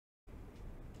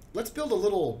Let's build a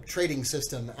little trading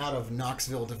system out of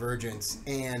Knoxville divergence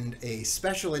and a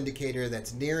special indicator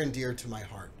that's near and dear to my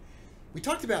heart. We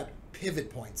talked about pivot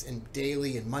points and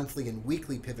daily and monthly and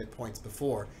weekly pivot points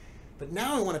before, but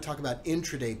now I want to talk about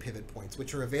intraday pivot points,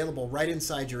 which are available right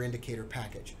inside your indicator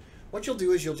package. What you'll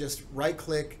do is you'll just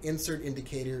right-click, insert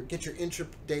indicator, get your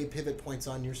intraday pivot points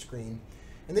on your screen,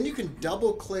 and then you can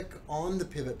double-click on the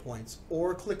pivot points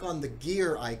or click on the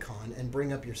gear icon and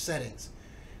bring up your settings.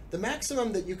 The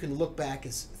maximum that you can look back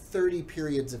is 30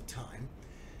 periods of time.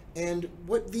 And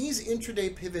what these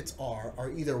intraday pivots are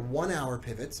either 1 hour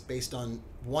pivots based on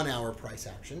 1 hour price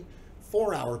action,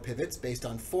 4 hour pivots based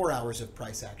on 4 hours of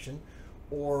price action,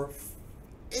 or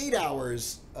 8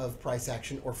 hours of price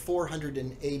action, or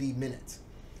 480 minutes.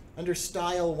 Under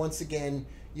style, once again,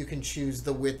 you can choose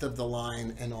the width of the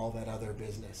line and all that other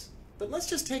business. But let's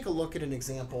just take a look at an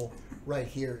example right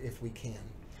here if we can.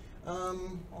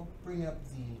 I'll bring up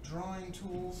the drawing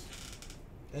tools,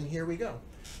 and here we go.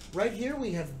 Right here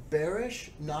we have bearish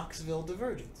Knoxville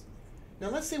divergence. Now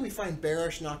let's say we find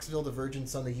bearish Knoxville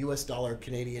divergence on the US dollar,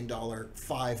 Canadian dollar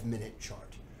 5-minute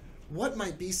chart. What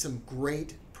might be some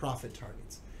great profit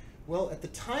targets? Well, at the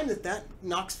time that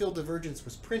Knoxville divergence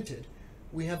was printed,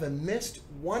 we have a missed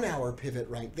 1 hour pivot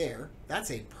right there.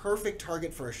 That's a perfect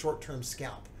target for a short-term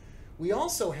scalp. We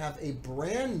also have a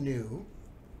brand new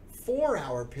 4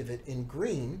 hour pivot in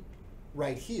green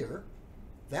right here.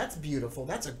 That's beautiful.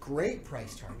 That's a great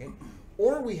price target.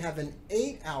 Or we have an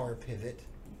 8 hour pivot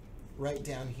right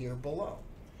down here below.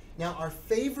 Now, our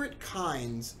favorite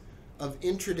kinds of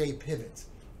intraday pivots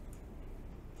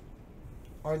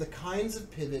are the kinds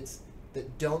of pivots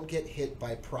that don't get hit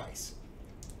by price.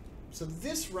 So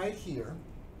this right here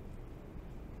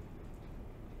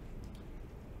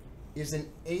is an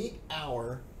 8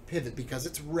 hour pivot because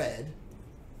it's red,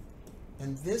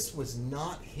 and this was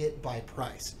not hit by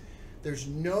price. There's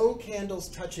no candles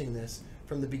touching this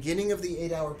from the beginning of the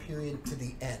 8 hour period to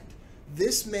the end.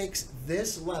 This makes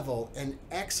this level an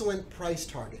excellent price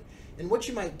target. And what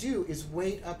you might do is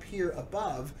wait up here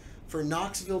above for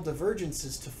Knoxville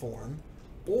divergences to form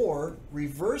or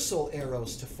reversal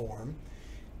arrows to form,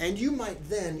 and you might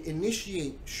then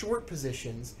initiate short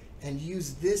positions and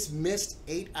use this missed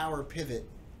 8 hour pivot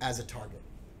as a target.